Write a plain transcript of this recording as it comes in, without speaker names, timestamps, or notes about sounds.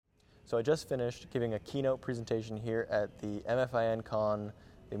So I just finished giving a keynote presentation here at the MFIN Con,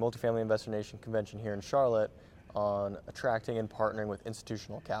 the Multifamily Investor Nation convention here in Charlotte, on attracting and partnering with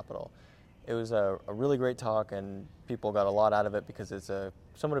institutional capital. It was a really great talk, and people got a lot out of it because it's a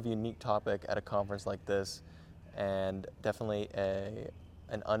somewhat of a unique topic at a conference like this, and definitely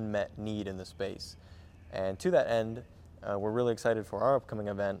an unmet need in the space. And to that end, we're really excited for our upcoming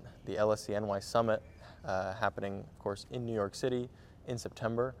event, the LSC NY Summit, happening, of course, in New York City in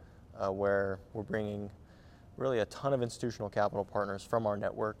September, where we're bringing really a ton of institutional capital partners from our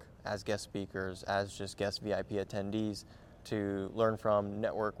network as guest speakers, as just guest VIP attendees, to learn from,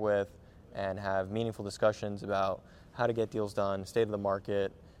 network with, and have meaningful discussions about how to get deals done, state of the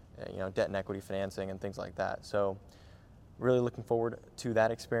market, debt and equity financing, and things like that. So really looking forward to that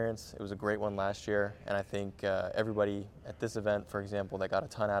experience. It was a great one last year, and I think everybody at this event, for example, that got a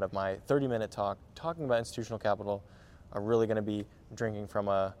ton out of my 30-minute talk talking about institutional capital are really going to be drinking from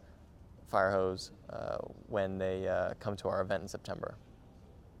a fire hose when they come to our event in September.